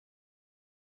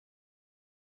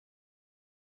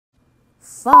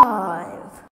5,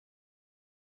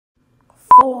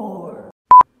 4,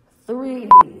 3,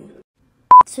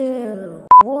 2,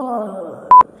 1,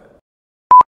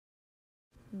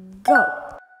 go!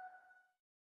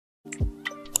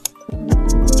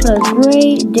 A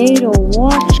great day to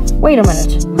watch. Wait a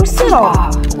minute. Who said all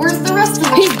that? Where's the rest of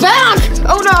it? He's back!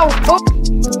 Oh no!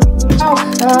 Oh,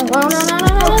 no.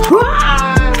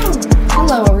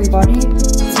 Hello, everybody.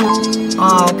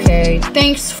 Okay,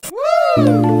 thanks.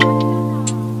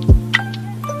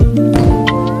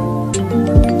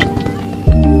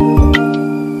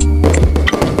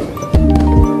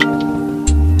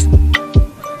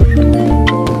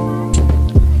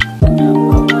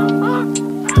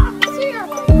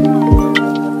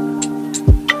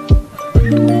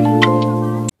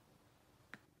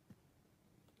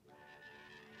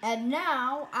 And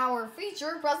now, our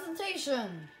feature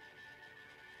presentation.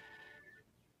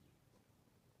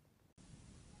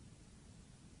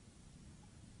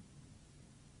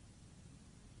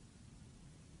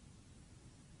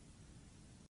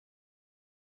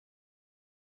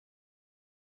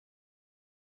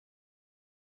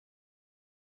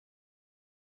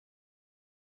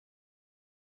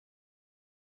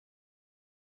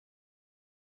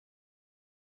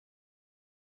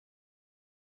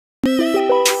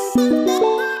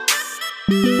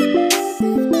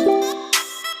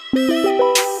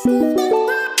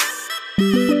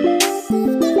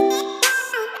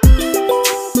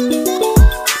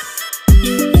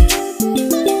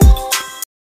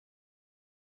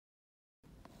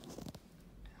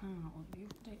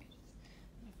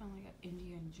 I finally got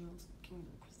Indiana Jones King of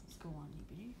the Crystal Skull on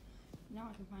DVD. Now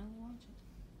I can finally watch it.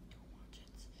 Don't watch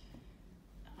it.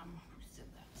 Who said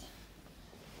that?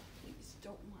 Please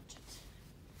don't watch it.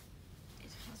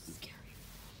 It has scary.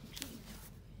 It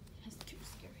has two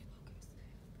scary logos.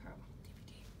 Paramount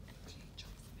DVD and THX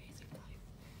Amazing Life.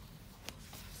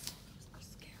 Those logos are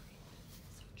scary.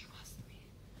 So trust me.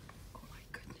 Oh my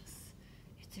goodness.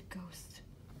 It's a ghost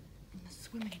in the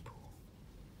swimming pool.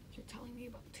 You're telling me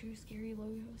about two scary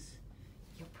logos?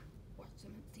 Yep. Watch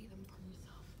them and see them for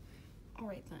yourself.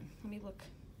 Alright then, let me look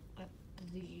at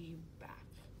the back.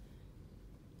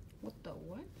 What the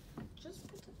what? Just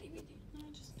put the DVD. No,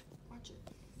 just watch it.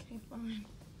 Okay, fine.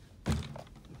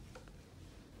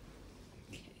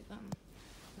 Okay, then I'm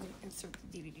gonna insert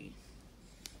the DVD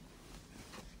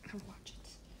and watch it.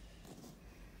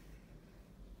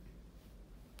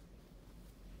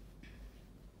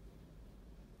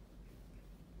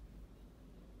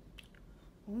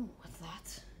 Ooh, what's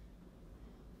that?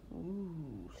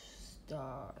 Ooh,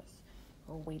 stars.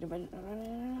 Oh, wait a minute.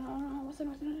 No. What's it?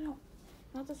 No.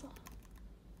 Not this one.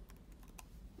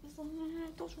 This one.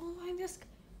 Don't you want to find this?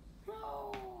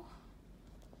 No.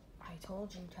 I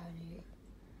told you, Teddy.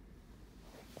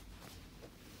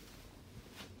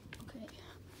 Okay.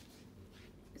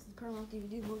 Is the Paramount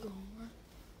DVD logo over?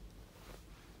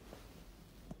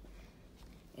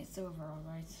 It's over,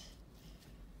 alright.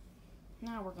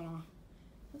 Now we're gonna...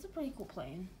 That's a pretty cool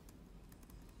plane.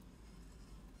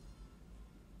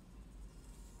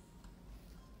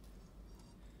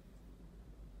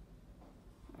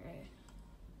 Okay.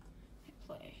 Hit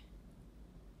play.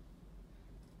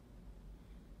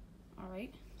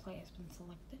 Alright, play has been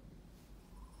selected.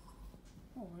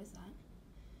 Oh, what is that?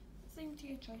 Same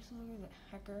THX logo that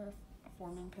Hecker,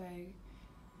 Foreman Peg,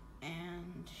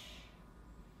 and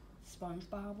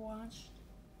SpongeBob watched.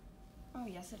 Oh,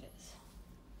 yes, it is.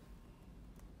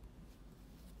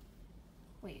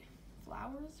 Wait,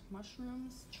 flowers,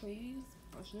 mushrooms, trees,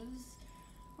 bushes?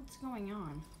 What's going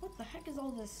on? What the heck is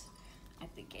all this? I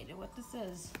think I know what this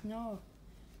is. No,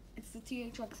 it's the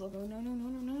THX logo.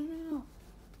 No.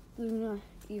 Do not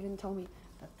even tell me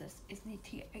that this is the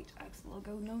THX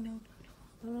logo. No.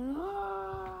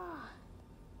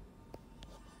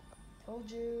 Told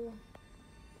you.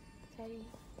 Teddy,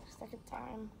 second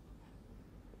time.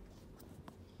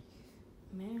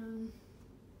 Man.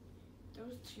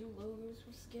 Those two logos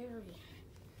were scary.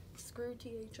 Screw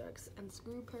THX and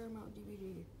screw Paramount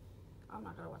DVD. I'm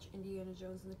not gonna watch Indiana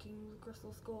Jones and the King of the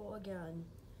Crystal Skull again.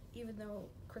 Even though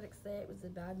critics say it was a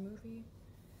bad movie.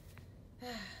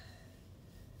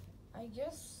 I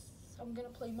guess I'm gonna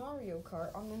play Mario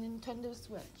Kart on the Nintendo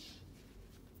Switch.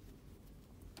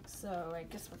 So I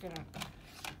guess we're gonna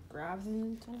grab the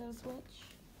Nintendo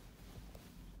Switch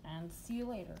and see you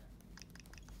later.